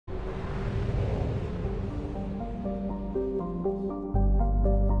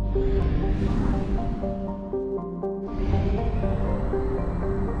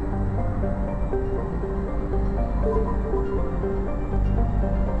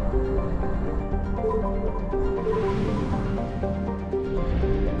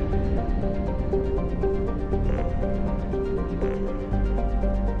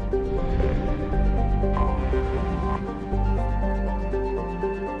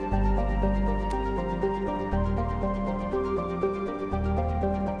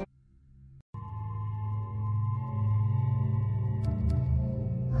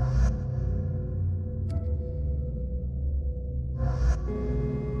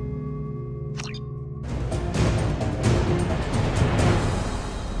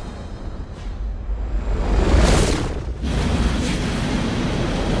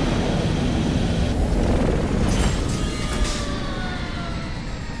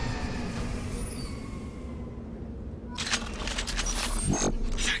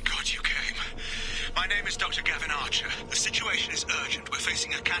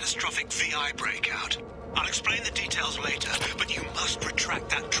catastrophic VI breakout. I'll explain the details later, but you must retract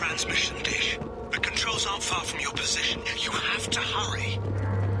that transmission dish. The controls aren't far from your position. You have to hurry.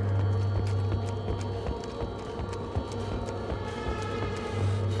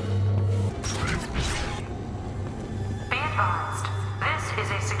 Be advised, this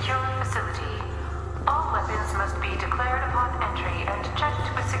is a secure facility. All weapons must be declared upon entry and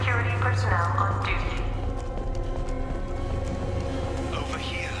checked with security personnel on duty. Over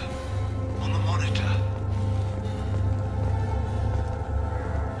here, on the monitor.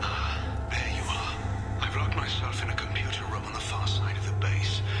 There you are. I've locked myself in a computer room on the far side of the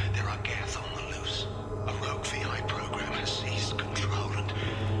base. There are Geth on the loose. A rogue VI program has seized control,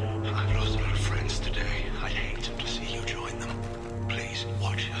 and I've lost a lot of friends today. I'd hate to see you join them. Please,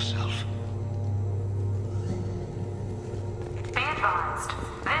 watch yourself. Be advised,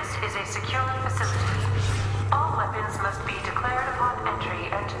 this is a secure facility. All weapons must be declared upon entry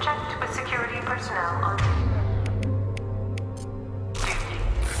and checked with security personnel on duty.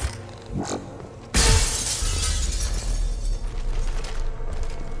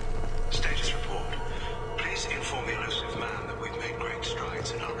 Status report. Please inform the elusive man that we've made great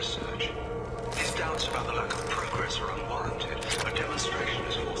strides in our research. His doubts about the lack of progress are unwarranted. A demonstration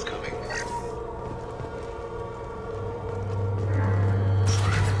is forthcoming.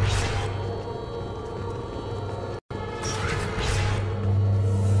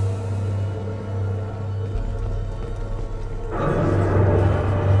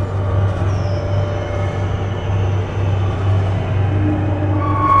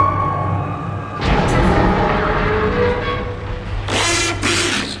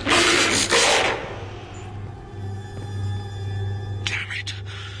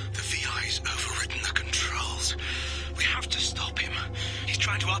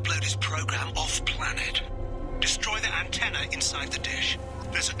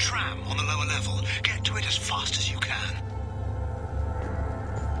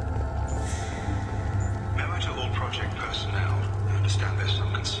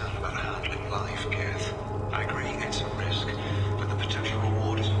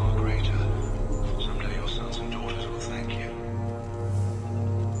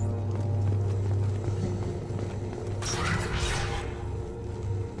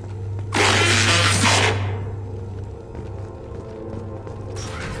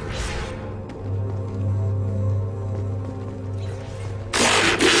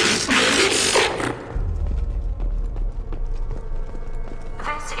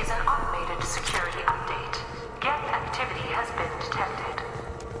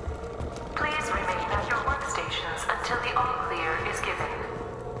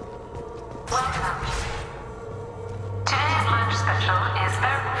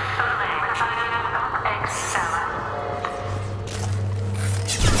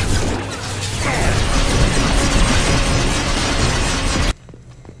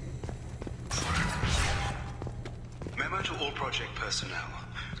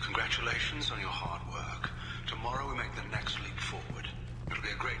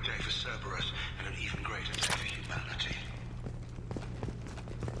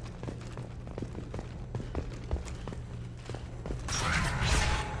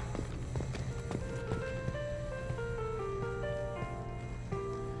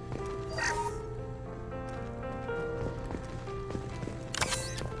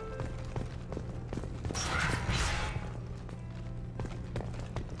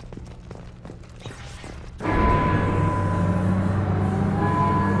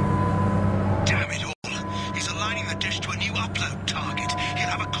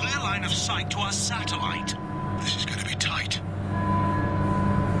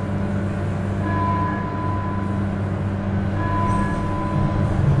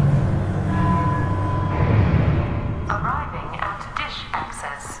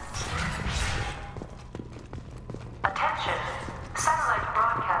 access. Attention! Satellite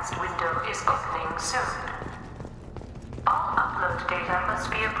broadcast window is opening soon. All upload data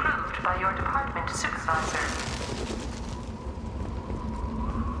must be approved by your department supervisor.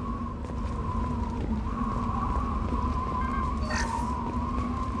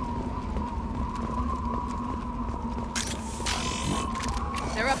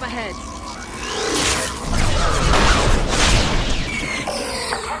 They're up ahead.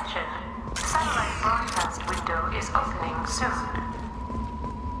 Attention! Satellite broadcast window is opening soon.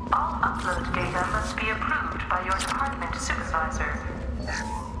 All upload data must be approved by your department supervisor.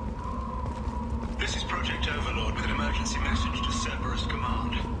 This is Project Overlord with an emergency message to Cerberus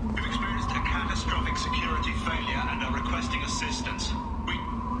Command. We've experienced a catastrophic security failure and are requesting assistance.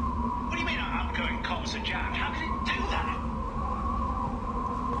 What do you mean our outgoing comms are jammed? How did it do that?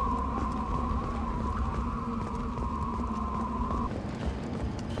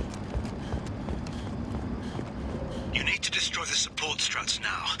 You need to destroy the support struts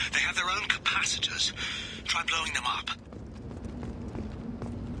now. They have their own capacitors. Try blowing them up.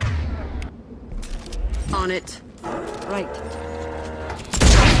 On it. Right.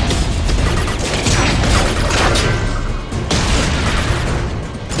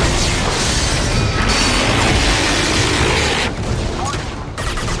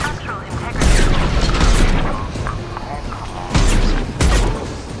 Structural integrity.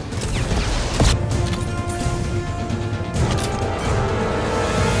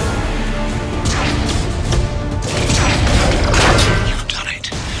 You've done it.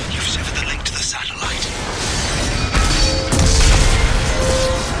 You've severed the link to the satellite.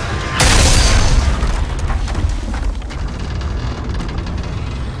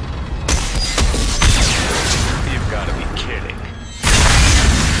 You've got to be kidding.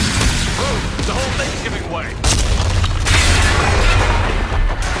 Move! The whole thing's giving way!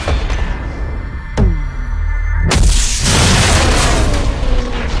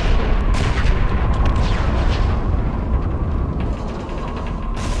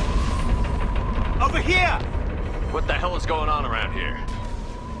 Over here! What the hell is going on around here?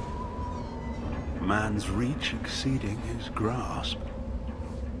 Man's reach exceeding his grasp.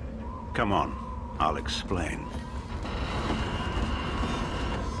 Come on, I'll explain.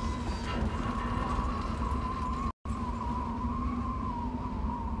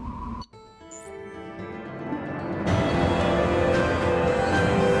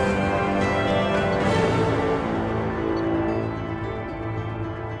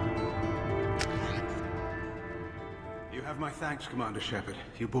 You have my thanks, Commander Shepard.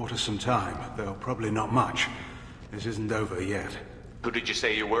 You bought us some time, though probably not much. This isn't over yet. Who did you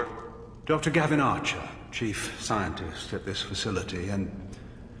say you were? Dr. Gavin Archer, chief scientist at this facility, and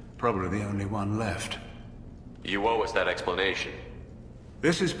probably the only one left. You owe us that explanation.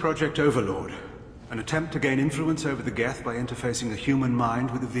 This is Project Overlord, an attempt to gain influence over the Geth by interfacing the human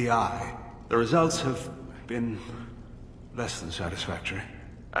mind with the VI. The results have been less than satisfactory.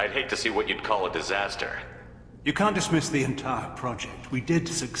 I'd hate to see what you'd call a disaster. You can't dismiss the entire project. We did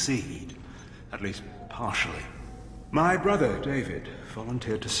succeed, at least partially. My brother, David,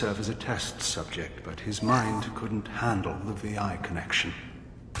 volunteered to serve as a test subject, but his mind couldn't handle the VI connection.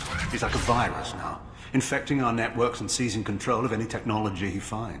 He's like a virus now, infecting our networks and seizing control of any technology he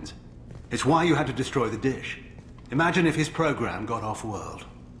finds. It's why you had to destroy the dish. Imagine if his program got off-world.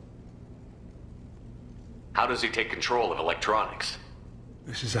 How does he take control of electronics?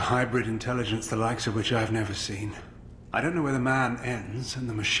 This is a hybrid intelligence the likes of which I've never seen. I don't know where the man ends and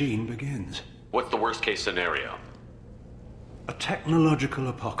the machine begins. What's the worst-case scenario? A technological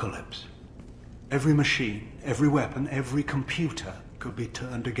apocalypse. Every machine, every weapon, every computer could be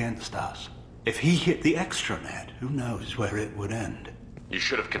turned against us. If he hit the extranet, who knows where it would end? You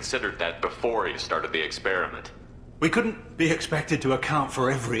should have considered that before you started the experiment. We couldn't be expected to account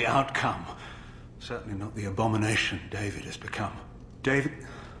for every outcome. Certainly not the abomination David has become. David,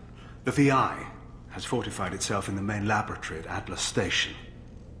 the VI has fortified itself in the main laboratory at Atlas Station.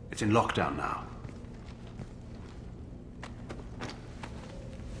 It's in lockdown now.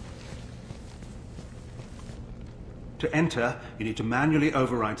 To enter, you need to manually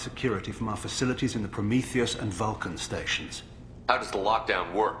override security from our facilities in the Prometheus and Vulcan stations. How does the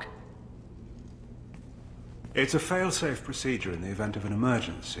lockdown work? It's a fail-safe procedure in the event of an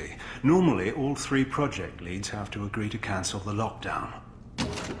emergency. Normally, all 3 project leads have to agree to cancel the lockdown.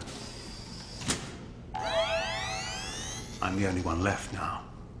 I'm the only one left now.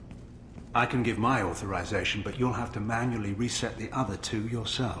 I can give my authorization, but you'll have to manually reset the other 2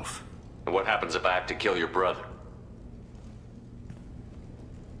 yourself. And what happens if I have to kill your brother?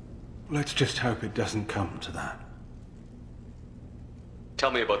 Let's just hope it doesn't come to that. Tell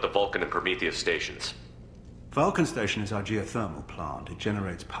me about the Vulcan and Prometheus stations. Vulcan Station is our geothermal plant. It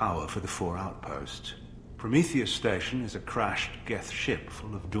generates power for the 4 outposts. Prometheus Station is a crashed Geth ship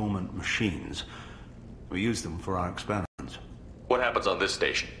full of dormant machines. We use them for our experiments. What happens on this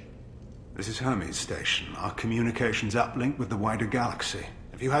station? This is Hermes Station, our communications uplink with the wider galaxy.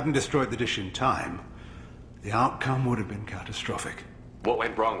 If you hadn't destroyed the dish in time, the outcome would have been catastrophic. What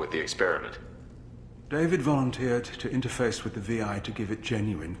went wrong with the experiment? David volunteered to interface with the VI to give it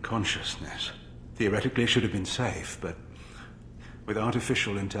genuine consciousness. Theoretically, it should have been safe, but with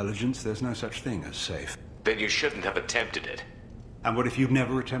artificial intelligence, there's no such thing as safe. Then you shouldn't have attempted it. And what if you'd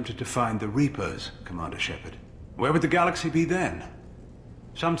never attempted to find the Reapers, Commander Shepard? Where would the galaxy be then?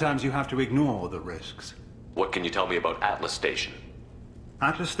 Sometimes you have to ignore the risks. What can you tell me about Atlas Station?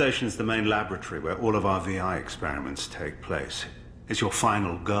 Atlas Station is the main laboratory where all of our VI experiments take place. It's your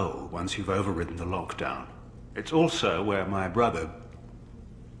final goal once you've overridden the lockdown. It's also where my brother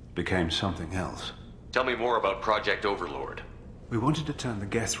became something else. Tell me more about Project Overlord. We wanted to turn the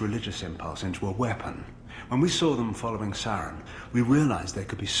Geth's religious impulse into a weapon. When we saw them following Saren, we realized they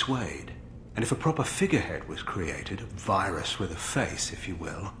could be swayed. And if a proper figurehead was created, a virus with a face, if you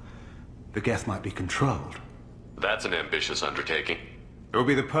will, the Geth might be controlled. That's an ambitious undertaking. It would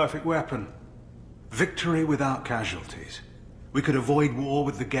be the perfect weapon. Victory without casualties. We could avoid war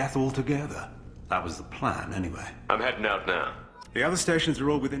with the Geth altogether. That was the plan, anyway. I'm heading out now. The other stations are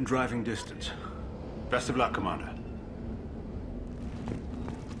all within driving distance. Best of luck, Commander.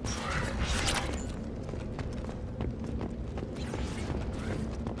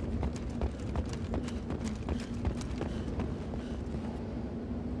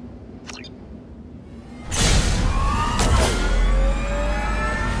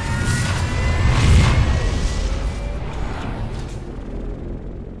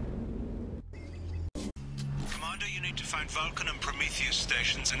 Vulcan and Prometheus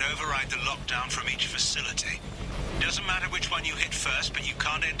stations and override the lockdown from each facility. Doesn't matter which one you hit first, but you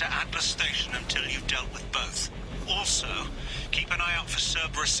can't enter Atlas Station until you've dealt with both. Also, keep an eye out for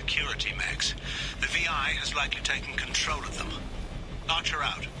Cerberus security mechs. The VI has likely taken control of them. Archer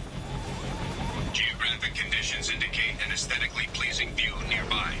out. Geographic conditions indicate an aesthetically pleasing view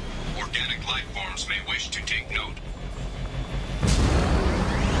nearby. Organic life forms may wish to take note.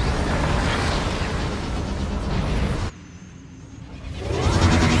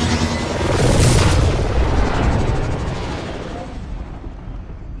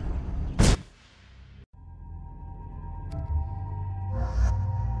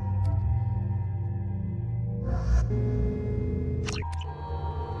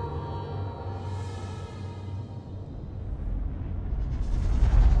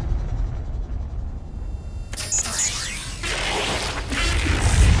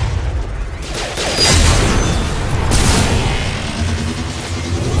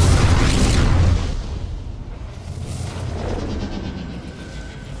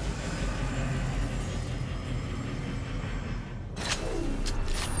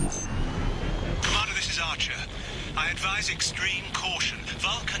 Extreme caution.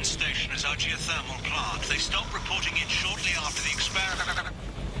 Vulcan Station is our geothermal plant. They stopped reporting in shortly after the experiment.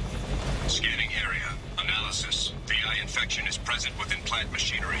 Scanning area. Analysis. VI infection is present within plant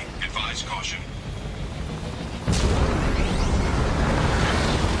machinery. Advise caution.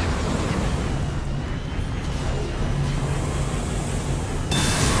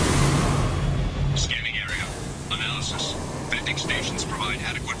 Scanning area. Analysis. Venting stations provide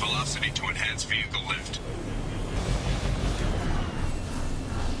adequate velocity to enhance vehicle lift.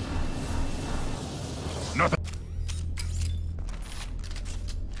 Nothing.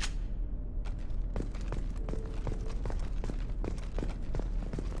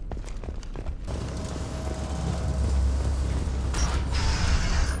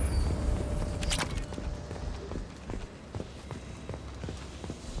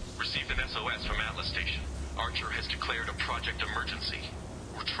 Received an SOS from Atlas Station. Archer has declared a project emergency.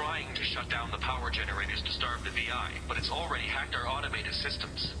 We're trying to shut down the power generators to starve the VI, but it's already hacked our automated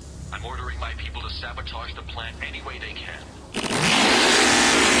systems. I'm ordering my people to sabotage the plant any way they can.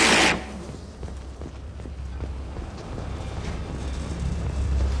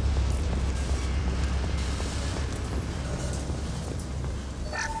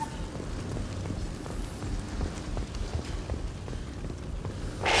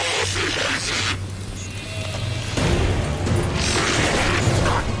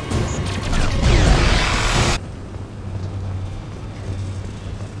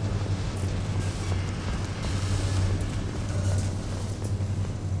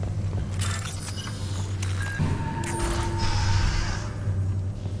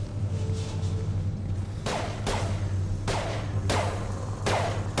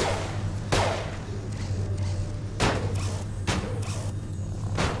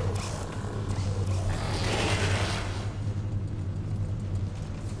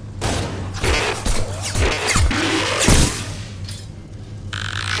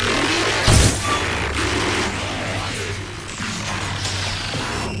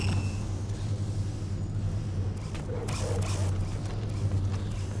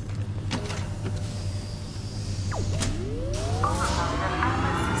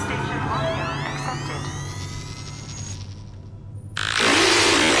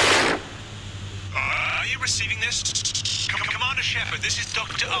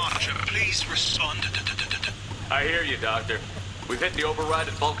 please respond? I hear you, Doctor. We've hit the override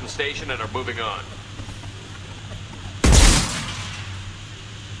at Vulcan Station and are moving on.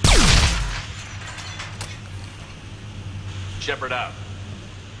 Shepard out.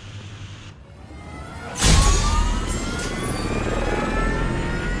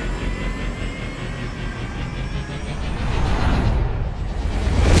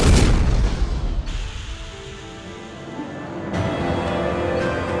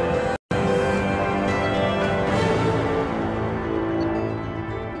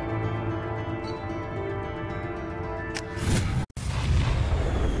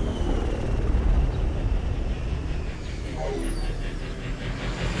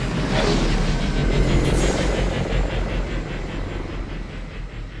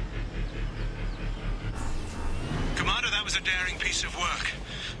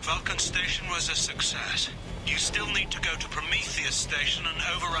 Vulcan Station was a success. You still need to go to Prometheus Station and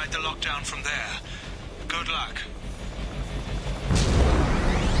override the lockdown from there. Good luck.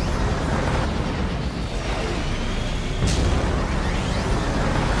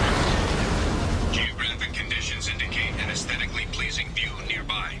 Geographic conditions indicate an aesthetically pleasing view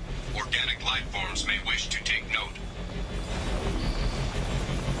nearby. Organic life forms may wish to take note.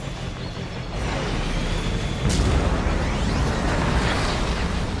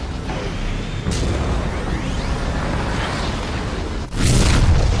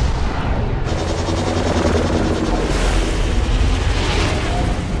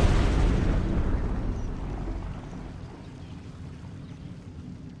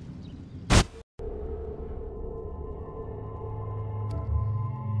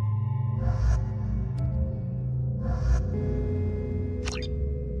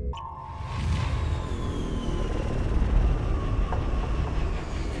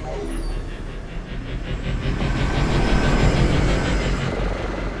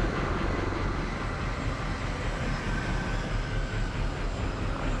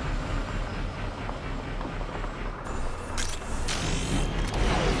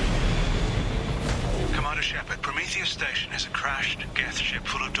 Prometheus Station is a crashed Geth ship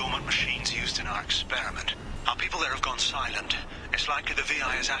full of dormant machines used in our experiment. Our people there have gone silent. It's likely the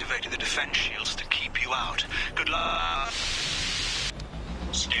VI has activated the defense shields to keep you out. Good luck.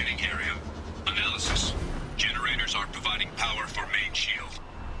 Scanning area. Analysis. Generators are providing power for main shield.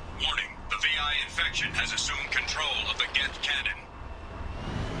 Warning, the VI infection has assumed control of the Geth cannon.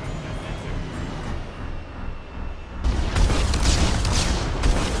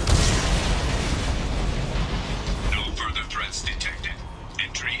 Threats detected.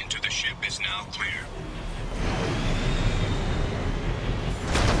 Entry into the ship is now clear.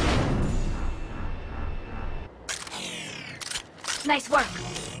 Nice work.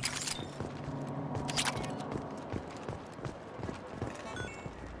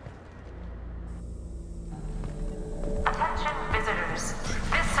 Attention visitors.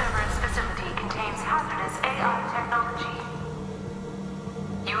 This server's facility contains hazardous AI technology.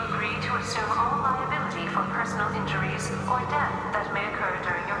 You agree to assume all liability for personal injuries or death that may occur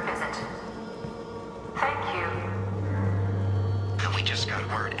during your visit. Thank you. We just got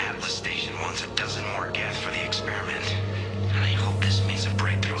word Atlas Station wants a dozen more Geth for the experiment. And I hope this means a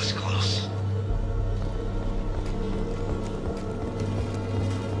breakthrough is close.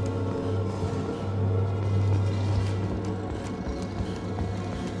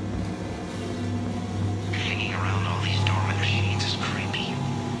 Hanging around all these dormant machines is creepy.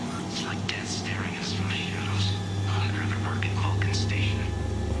 It's like death staring at us from the shadows. I'd rather work at Vulcan Station.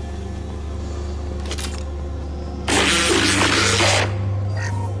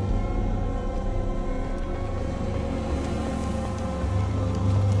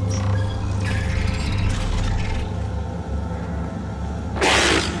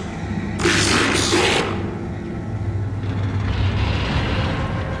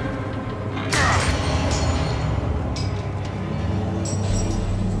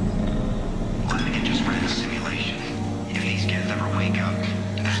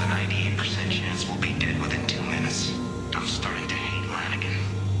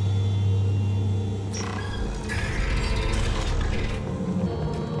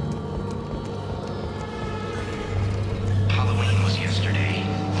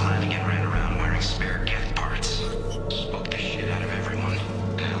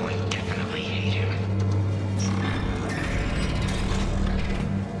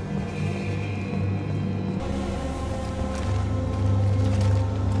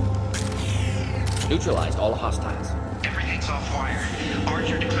 Neutralized all hostiles. Everything's off-wire.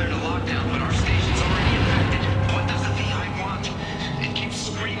 Archer declared a lockdown, but our station's already infected. What does the VI want? It keeps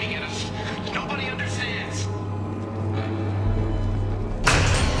screaming at us. Nobody understands.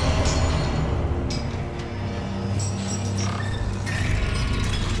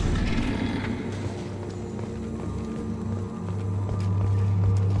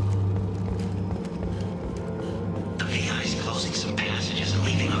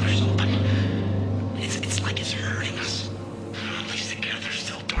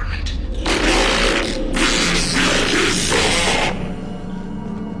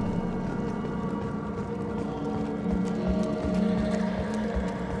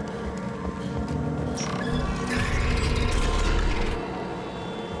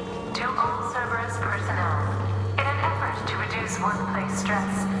 all Cerberus personnel. In an effort to reduce workplace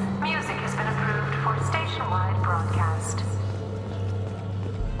stress, music has been approved for station-wide broadcast.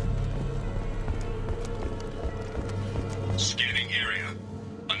 Scanning area.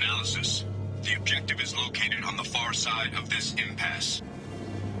 Analysis. The objective is located on the far side of this impasse.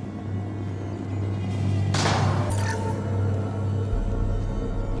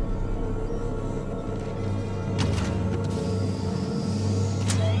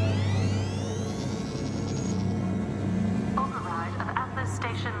 Override of Atlas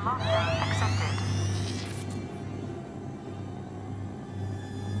Station lockdown accepted.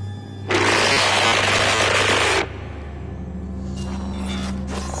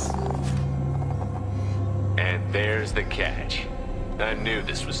 And there's the catch. I knew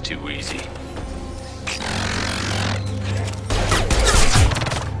this was too easy.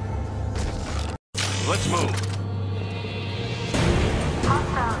 Let's move.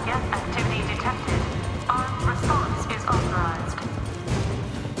 Hostile gas activity detected. Armed response is authorized.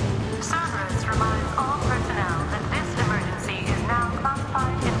 Cerberus reminds all personnel that this emergency is now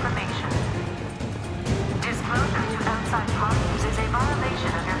classified information. Disclosure to outside parties is a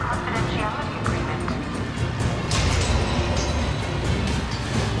violation of your confidentiality agreement.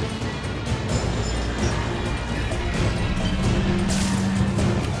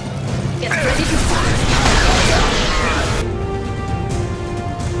 Get ready to fire!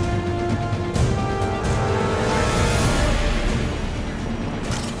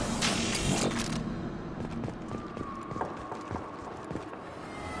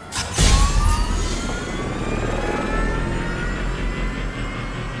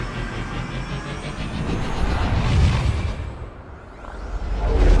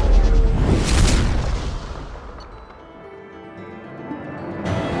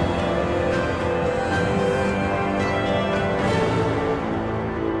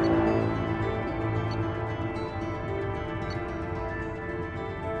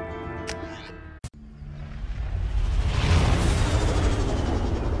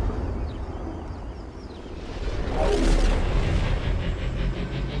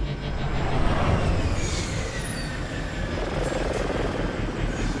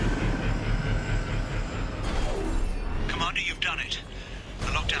 Commander, you've done it. The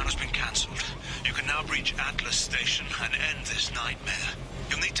lockdown has been cancelled. You can now breach Atlas Station and end this nightmare.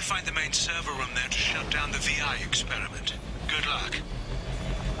 You'll need to find the main server room there to shut down the VI experiment. Good luck.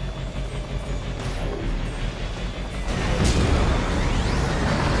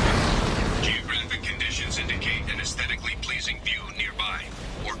 Geographic conditions indicate an aesthetically pleasing view nearby.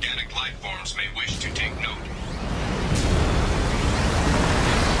 Organic life forms may wish to take note.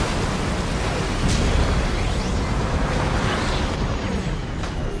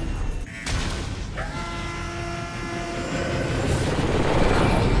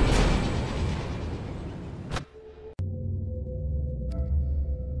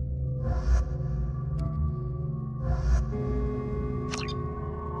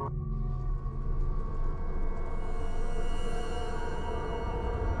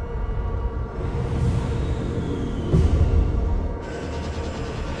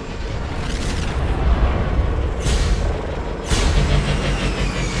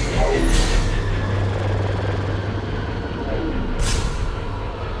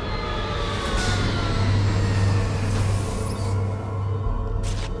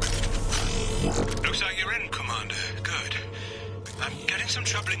 Looks like you're in, Commander. Good. I'm getting some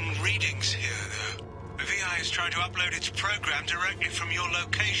troubling readings here, though. The VI is trying to upload its program directly from your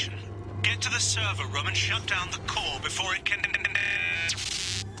location. Get to the server room and shut down the core before it can...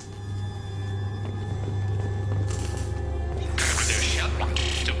 They're shut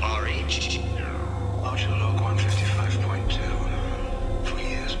to RH. Marshal log 155.2. For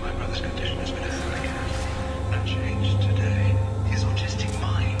years, my brother's condition has been hurricane. That changed today. His autistic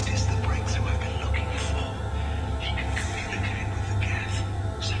mind is the breakthrough I've been looking for. He can communicate with the Geth.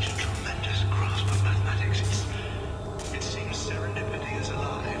 Such a tremendous grasp of mathematics. It seems serendipity is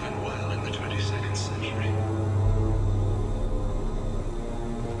alive and well in the 22nd century.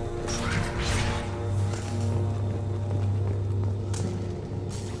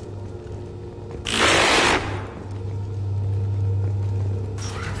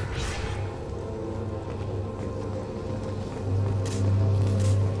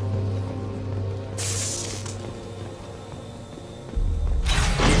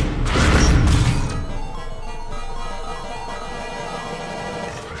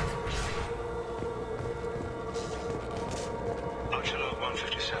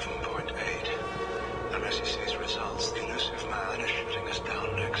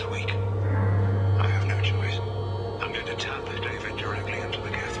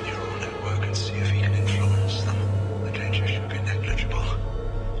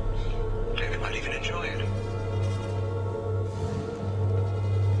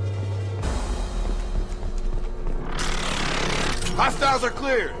 Hostiles are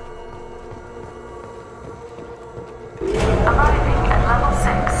cleared. Arriving at level 6.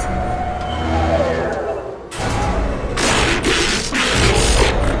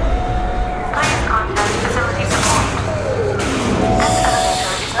 Please contact facility support. This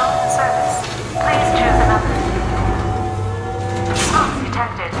elevator is not in service. Please choose another. Smoke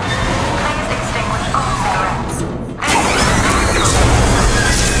detected. Please extinguish all cigarettes.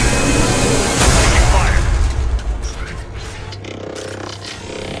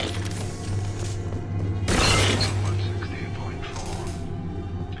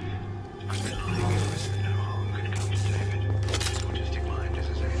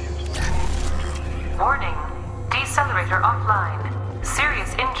 Warning. Decelerator offline.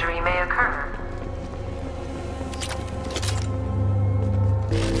 Serious injury may occur.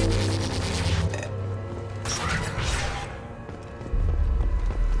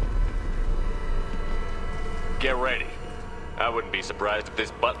 Get ready. I wouldn't be surprised if this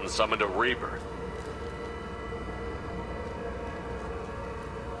button summoned a Reaper.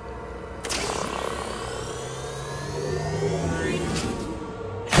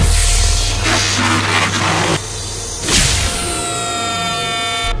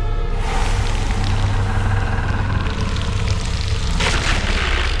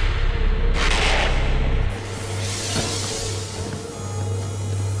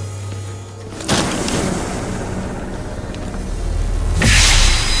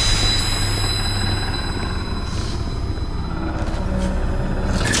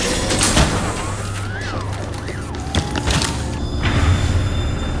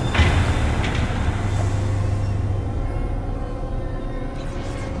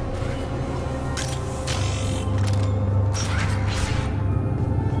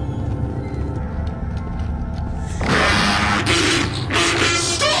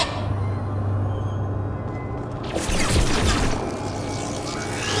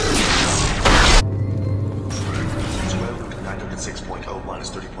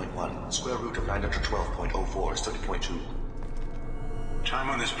 Square root of 912.04 is 30.2. Time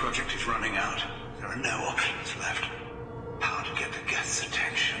on this project is running out. There are no options left. How to get the guest's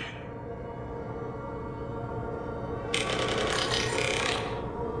attention?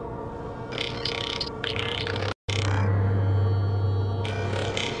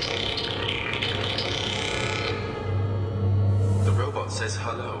 The robot says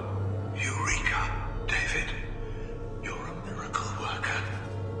hello. Eureka, David. You're a miracle worker.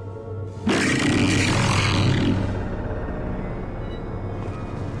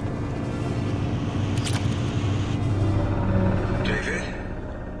 David,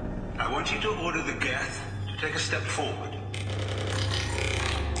 I want you to order the Geth to take a step forward.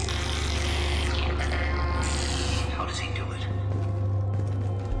 How does he do it?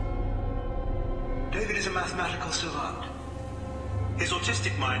 David is a mathematical savant. His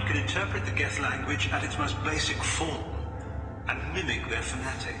autistic mind can interpret the Geth language at its most basic form and mimic their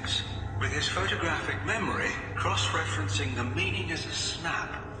phonetics. With his photographic memory, cross-referencing the meaning as a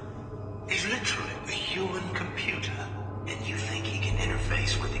snap. He's literally a human computer. And you think he can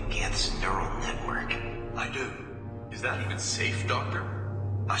interface with the Geth's neural network? I do. Is that even safe, Doctor?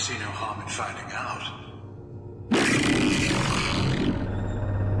 I see no harm in finding out.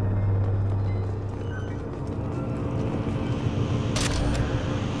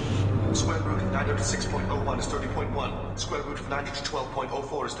 Square root of 906.01 is 30.1. Square root of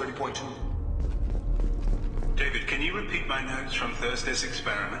 912.04 is 30.2. David, can you repeat my notes from Thursday's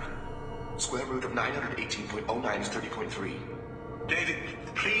experiment? Square root of 918.09 is 30.3. David,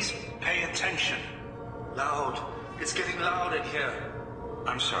 please pay attention. Loud. It's getting loud in here.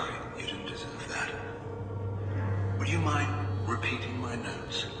 I'm sorry, you didn't deserve that. Would you mind repeating my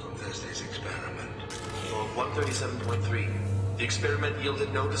notes from Thursday's experiment? On 137.3, the experiment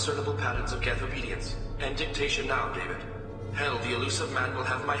yielded no discernible patterns of Geth obedience. End dictation now, David. Hell, the elusive man will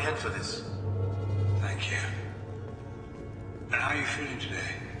have my head for this. Thank you. And how are you feeling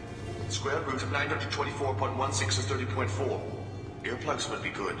today? Square root of 924.16 is 30.4. Earplugs would be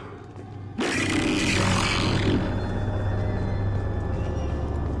good.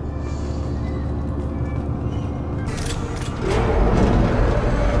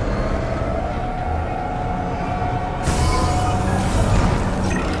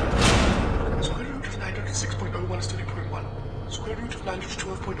 Square root of 906.01 is 30.1. Square root of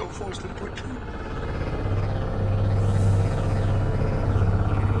 912.04 is 30.2.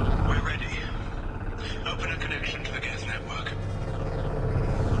 Open a connection to the Geth network.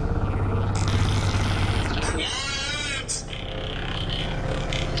 What?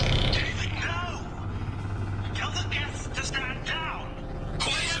 David, no! Tell the Geth to stand down!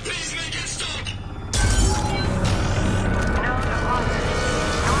 Quiet, please make it stop! No deposit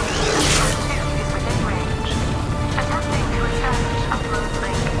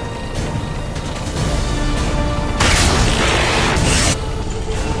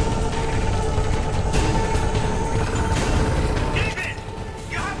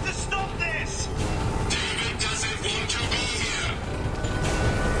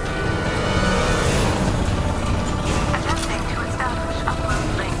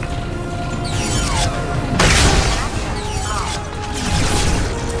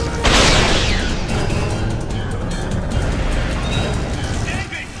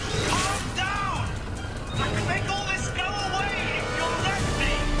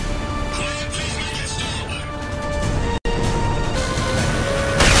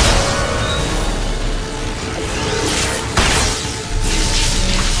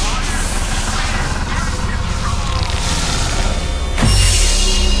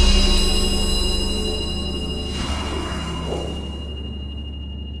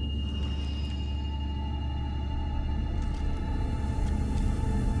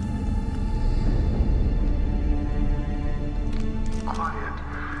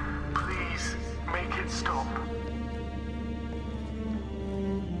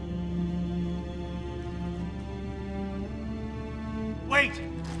Wait!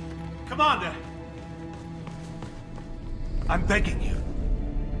 Commander! I'm begging you.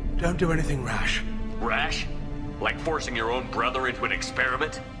 Don't do anything rash. Rash? Like forcing your own brother into an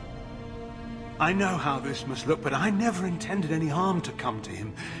experiment? I know how this must look, but I never intended any harm to come to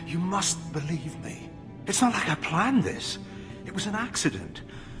him. You must believe me. It's not like I planned this. It was an accident.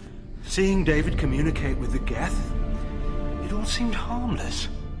 Seeing David communicate with the Geth, it all seemed harmless.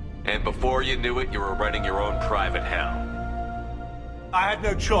 And before you knew it, you were running your own private hell. I had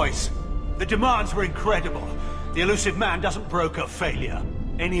no choice. The demands were incredible. The elusive man doesn't broker failure.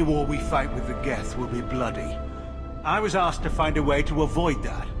 Any war we fight with the Geth will be bloody. I was asked to find a way to avoid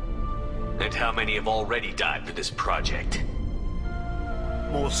that. And how many have already died for this project?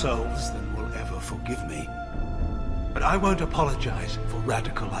 More souls than will ever forgive me. But I won't apologize for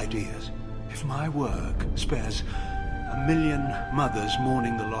radical ideas. If my work spares 1 million mothers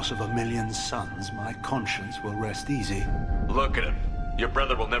mourning the loss of 1 million sons, my conscience will rest easy. Look at him. Your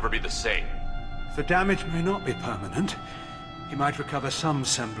brother will never be the same. The damage may not be permanent. He might recover some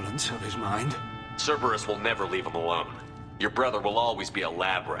semblance of his mind. Cerberus will never leave him alone. Your brother will always be a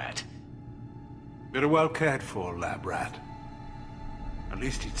lab rat. You're a well cared for lab rat. At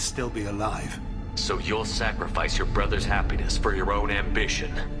least he'd still be alive. So you'll sacrifice your brother's happiness for your own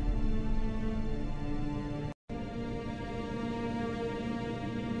ambition.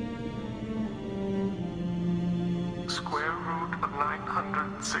 Square root of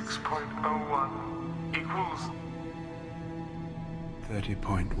 906.01 equals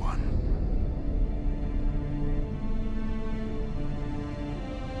 30.1.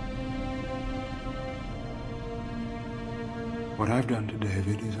 What I've done to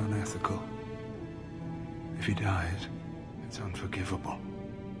David is unethical. If he dies, it's unforgivable.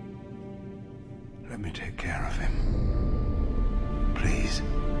 Let me take care of him. Please.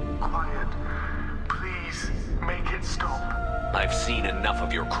 quiet. Please, make it stop. I've seen enough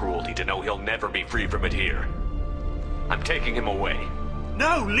of your cruelty to know he'll never be free from it here. I'm taking him away.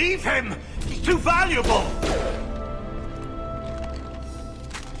 No, leave him! He's too valuable!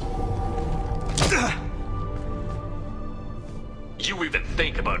 You even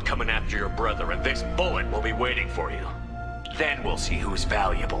think about coming after your brother, and this bullet will be waiting for you. Then we'll see who's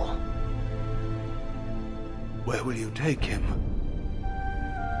valuable. Where will you take him?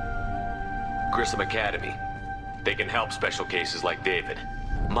 Grissom Academy. They can help special cases like David,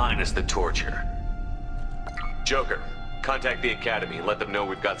 minus the torture. Joker, contact the Academy and let them know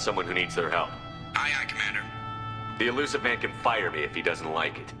we've got someone who needs their help. Aye, aye, Commander. The elusive man can fire me if he doesn't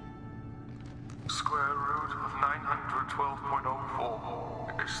like it. Square root of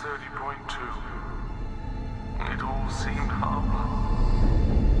 912.04 is 30.2. It all seemed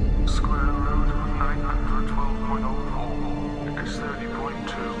harmless. Square root of 912.04 is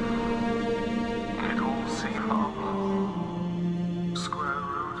 30.2. It all seemed harmless. Square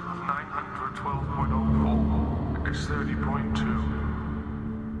root of 912.04 is 30.2.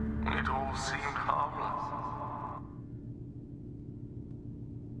 It all seemed